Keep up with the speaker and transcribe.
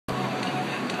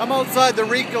I'm outside the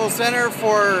Ricoh Center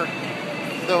for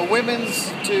the Women's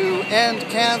to End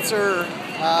Cancer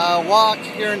walk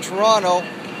here in Toronto,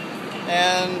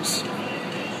 and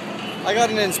I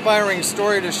got an inspiring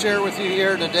story to share with you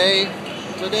here today.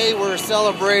 Today we're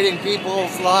celebrating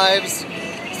people's lives,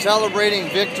 celebrating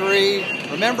victory,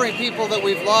 remembering people that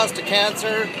we've lost to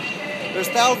cancer. There's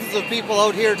thousands of people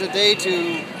out here today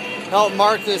to help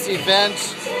mark this event.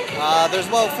 There's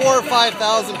about 4,000 or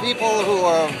 5,000 people who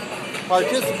have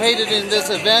participated in this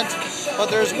event, but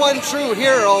there's one true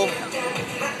hero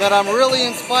that I'm really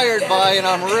inspired by and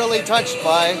I'm really touched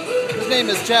by. His name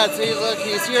is Chad Cieslik.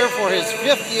 He's here for his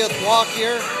 50th walk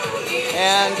here,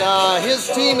 and his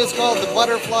team is called the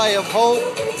Butterfly of Hope,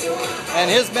 and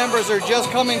his members are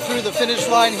just coming through the finish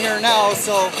line here now,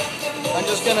 so I'm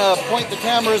just going to point the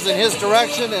cameras in his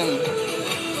direction, and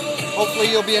hopefully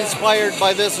you'll be inspired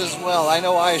by this as well. I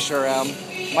know I sure am.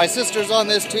 My sister's on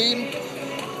this team.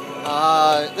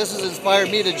 This has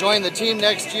inspired me to join the team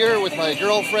next year with my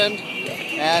girlfriend,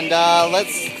 and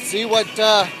let's see what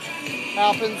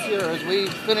happens here as we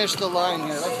finish the line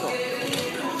here. Let's go.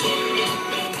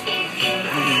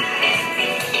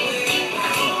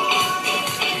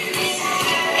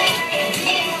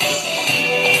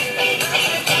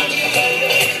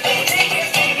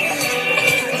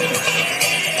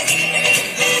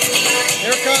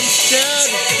 Here comes Chad.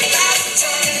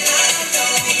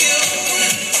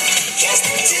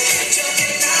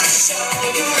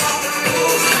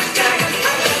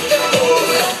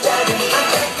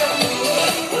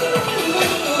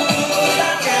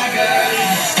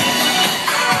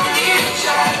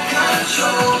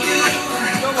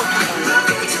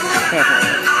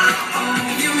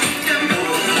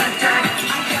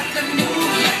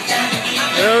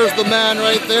 There's the man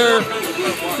right there.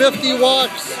 50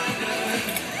 walks.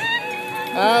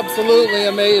 Absolutely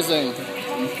amazing.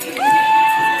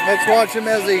 Let's watch him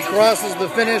as he crosses the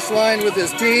finish line with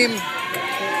his team.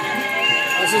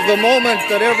 This is the moment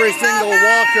that every single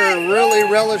walker really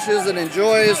relishes and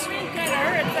enjoys.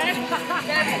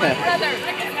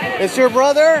 It's your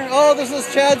brother? Oh, this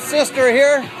is Chad's sister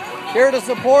here. Here to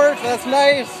support. That's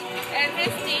nice. And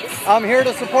his niece. I'm here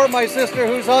to support my sister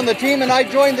who's on the team, and I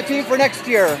joined the team for next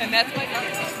year. And that's my daughter.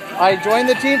 I joined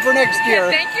the team for next year.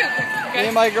 Thank you. Me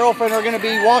and my girlfriend are going to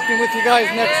be walking with you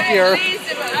guys next year.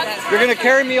 You're going to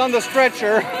carry me on the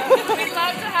stretcher. We'd love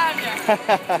to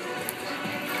have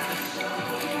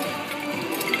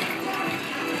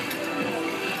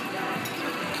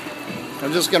you.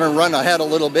 I'm just going to run ahead a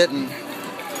little bit and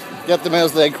get them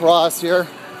as they cross here.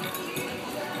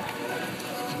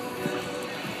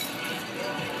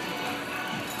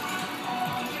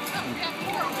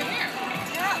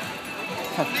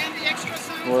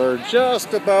 We're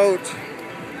just about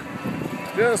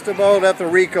at the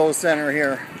Ricoh Center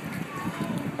here.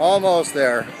 Almost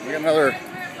there. We got another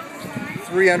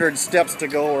 300 steps to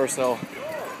go or so.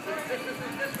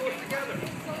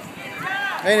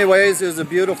 Anyways, it was a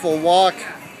beautiful walk.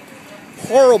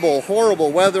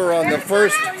 Horrible weather on the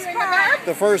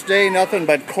first day. Nothing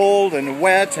but cold and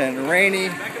wet and rainy.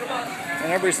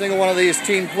 And every single one of these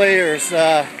team players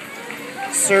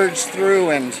surged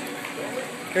through, and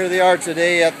here they are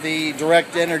today at the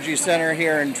Direct Energy Center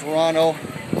here in Toronto,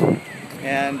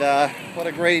 and what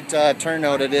a great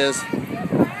turnout it is.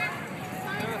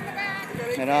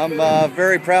 And I'm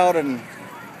very proud and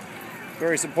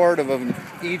very supportive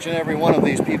of each and every one of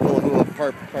these people who have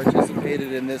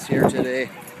participated in this here today.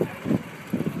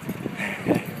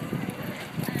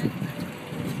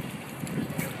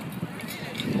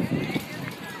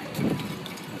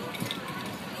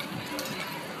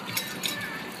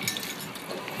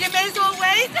 You may as well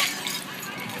wait.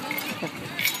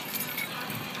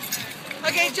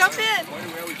 Okay, jump in. Why do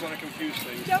we always want to confuse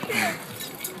things? Jump in.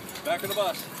 Back of the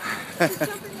bus.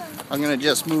 I'm going to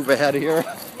just move ahead here.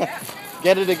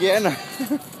 Get it again. And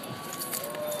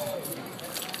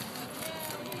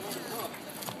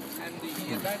the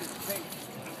United States.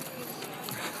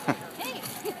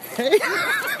 Hey.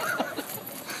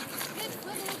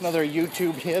 Another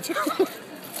YouTube hit.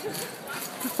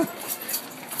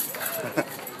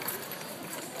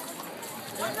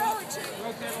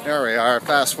 There we are.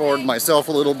 Fast forward myself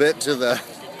a little bit to the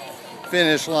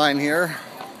finish line here.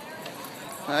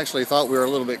 I actually thought we were a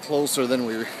little bit closer than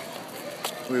we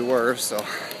were, so.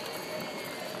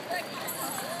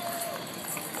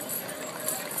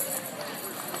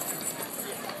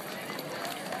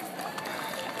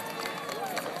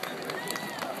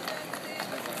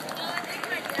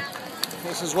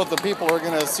 This is what the people are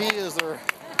going to see as they're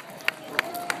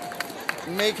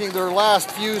making their last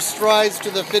few strides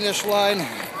to the finish line.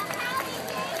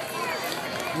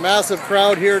 Massive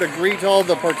crowd here to greet all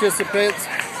the participants.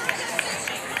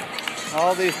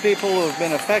 all these people who have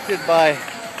been affected by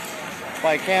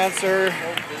cancer,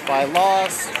 by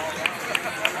loss.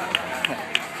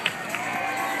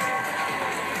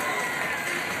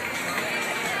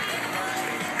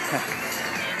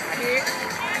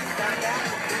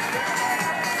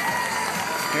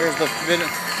 Here's the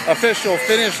official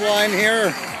finish line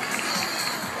here.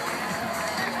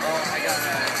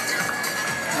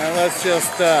 And let's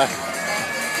just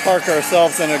park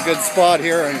ourselves in a good spot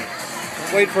here and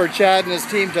wait for Chad and his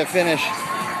team to finish.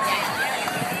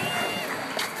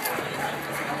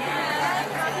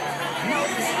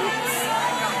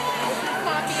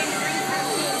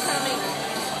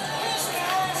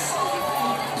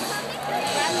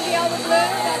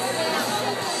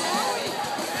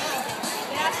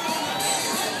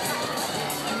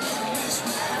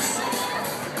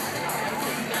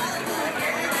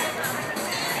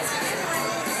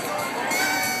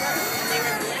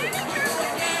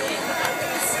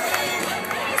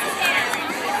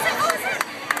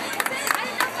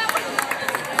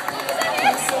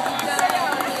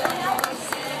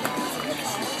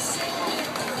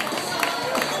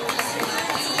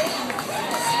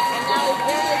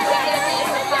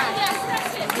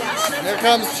 Here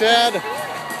comes Chad.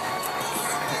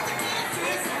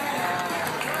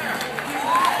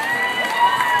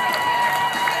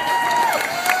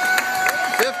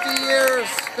 50 years,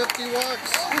 50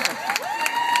 walks.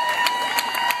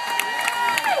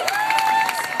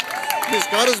 He's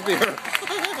got his beer.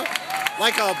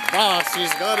 Like a boss,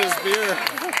 he's got his beer.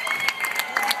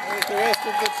 There's the rest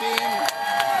of the team.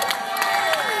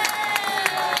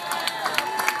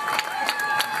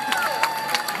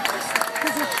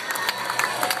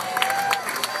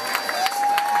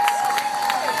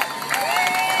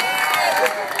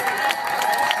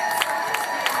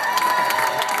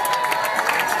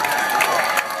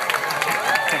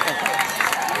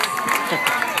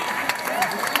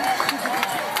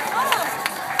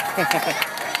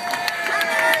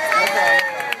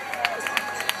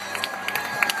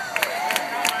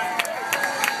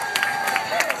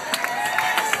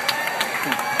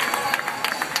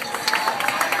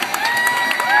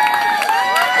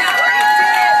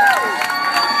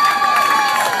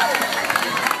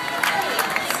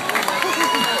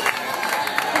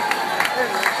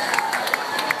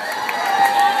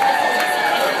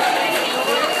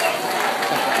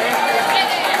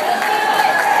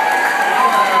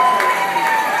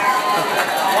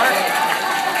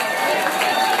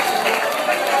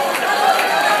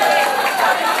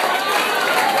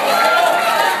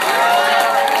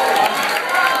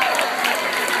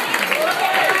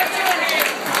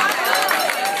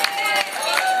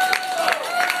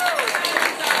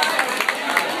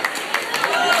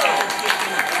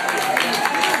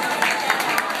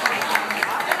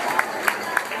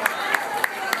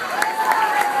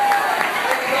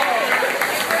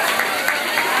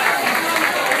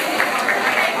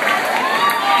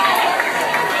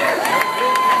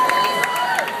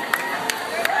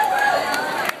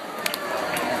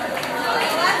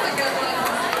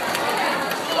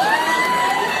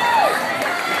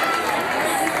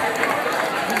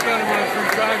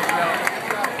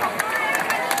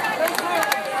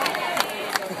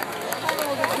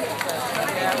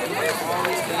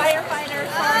 Firefighters.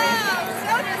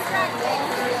 So distracting.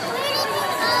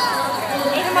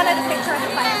 Aiden wanted a picture of the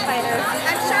firefighters.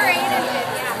 I'm sure Aiden did,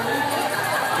 yeah.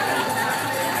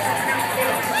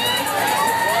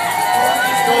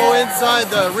 Let's go inside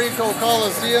the Ricoh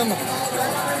Coliseum.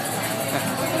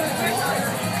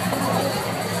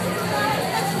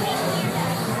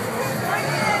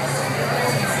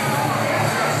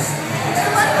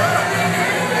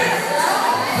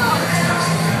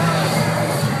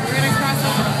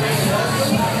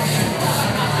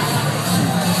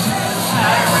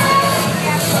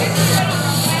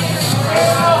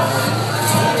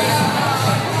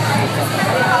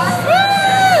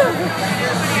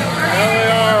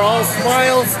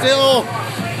 Still,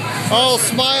 all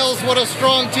smiles. What a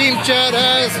strong team Chad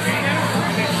has.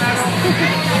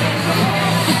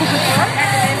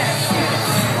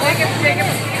 Jacob,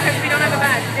 because we don't have a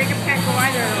badge, Jacob can't go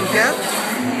either. Yeah?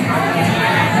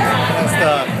 That's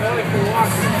the...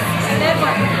 And then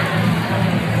what?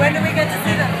 When do we get to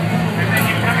see them? And then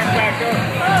you come back up.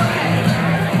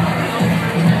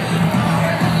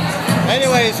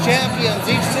 Anyways, champions,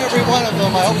 each and every one of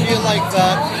them. I hope you like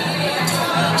that.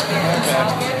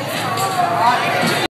 Okay.